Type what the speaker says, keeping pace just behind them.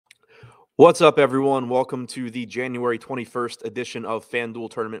What's up, everyone? Welcome to the January 21st edition of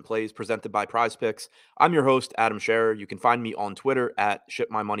FanDuel Tournament Plays presented by Prize Picks. I'm your host, Adam Scherer. You can find me on Twitter at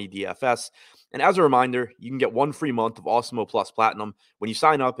ShipMyMoneyDFS. And as a reminder, you can get one free month of Awesemo Plus Platinum when you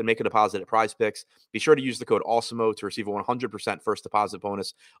sign up and make a deposit at Prize Picks. Be sure to use the code Awesemo to receive a 100% first deposit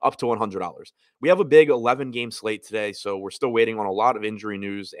bonus up to $100. We have a big 11-game slate today, so we're still waiting on a lot of injury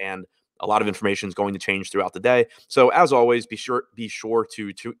news and a lot of information is going to change throughout the day. So as always, be sure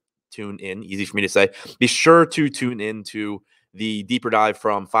to tune in. Easy for me to say. Be sure to tune in to the deeper dive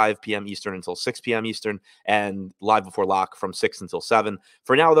from 5 p.m. Eastern until 6 p.m. Eastern and live before lock from 6 until 7.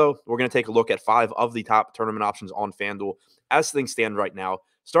 For now, though, we're going to take a look at 5 of the top tournament options on FanDuel as things stand right now.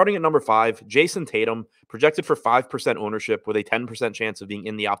 Starting at number 5, Jason Tatum, projected for 5% ownership with a 10% chance of being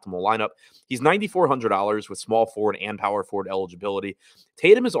in the optimal lineup. He's $9,400 with small forward and power forward eligibility.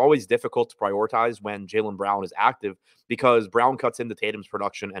 Tatum is always difficult to prioritize when Jaylen Brown is active because Brown cuts into Tatum's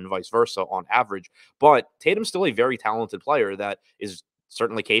production and vice versa on average. But Tatum's still a very talented player that is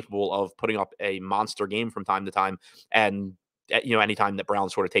certainly capable of putting up a monster game from time to time. And, anytime that Brown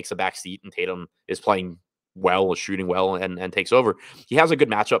sort of takes a back seat and Tatum is playing well, is shooting well, and takes over. He has a good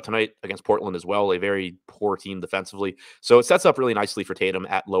matchup tonight against Portland as well, a very poor team defensively. So it sets up really nicely for Tatum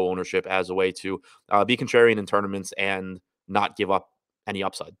at low ownership as a way to be contrarian in tournaments and not give up any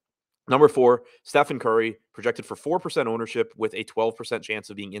upside. Number 4, Stephen Curry, projected for 4% ownership with a 12% chance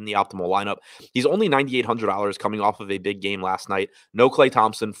of being in the optimal lineup. He's only $9,800 coming off of a big game last night. No Klay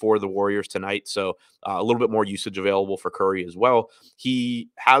Thompson for the Warriors tonight, so a little bit more usage available for Curry as well. He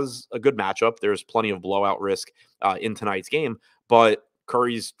has a good matchup. There's plenty of blowout risk in tonight's game, but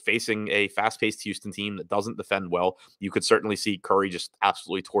Curry's facing a fast-paced Houston team that doesn't defend well. You could certainly see Curry just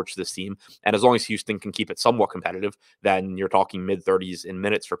absolutely torch this team. And as long as Houston can keep it somewhat competitive, then you're talking mid-30s in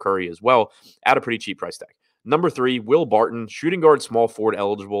minutes for Curry as well at a pretty cheap price tag. Number 3, Will Barton, shooting guard, small forward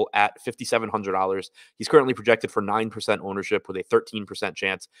eligible at $5,700. He's currently projected for 9% ownership with a 13%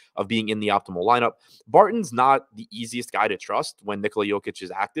 chance of being in the optimal lineup. Barton's not the easiest guy to trust when Nikola Jokic is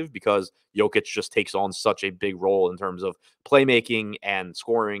active because Jokic just takes on such a big role in terms of playmaking and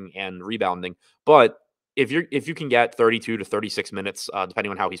scoring and rebounding. But if you can get 32 to 36 minutes, depending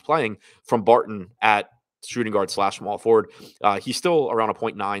on how he's playing, from Barton at shooting guard / small forward, he's still around a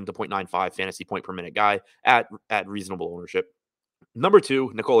 0.9 to 0.95 fantasy point per minute guy at reasonable ownership. Number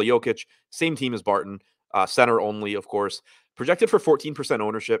 2, Nikola Jokic, same team as Barton, center only, of course. Projected for 14%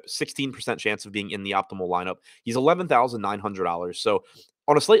 ownership, 16% chance of being in the optimal lineup. He's $11,900. So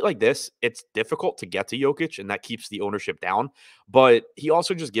on a slate like this, it's difficult to get to Jokic, and that keeps the ownership down. But he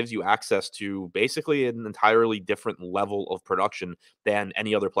also just gives you access to basically an entirely different level of production than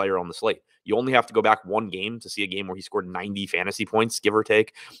any other player on the slate. You only have to go back one game to see a game where he scored 90 fantasy points, give or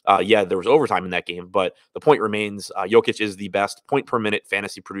take. Yeah, there was overtime in that game, but the point remains Jokic is the best point per minute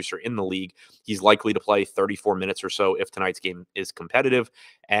fantasy producer in the league. He's likely to play 34 minutes or so if tonight's game is competitive,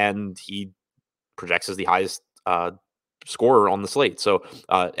 and he projects as the highest scorer on the slate. So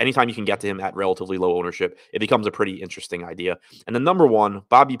anytime you can get to him at relatively low ownership, it becomes a pretty interesting idea. And then number 1,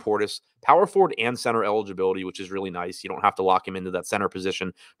 Bobby Portis, power forward and center eligibility, which is really nice. You don't have to lock him into that center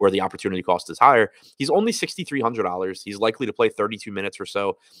position where the opportunity cost is higher. He's only $6,300. He's likely to play 32 minutes or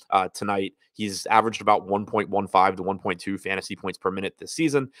so tonight. He's averaged about 1.15 to 1.2 fantasy points per minute this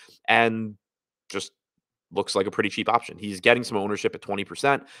season, and just looks like a pretty cheap option. He's getting some ownership at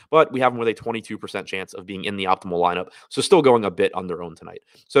 20%, but we have him with a 22% chance of being in the optimal lineup. So still going a bit under owned tonight.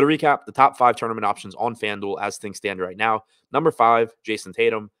 So to recap, the top 5 tournament options on FanDuel as things stand right now. Number 5, Jason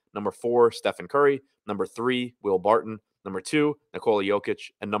Tatum. Number 4, Stephen Curry. Number 3, Will Barton. Number 2, Nikola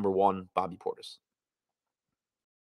Jokic. And number 1, Bobby Portis.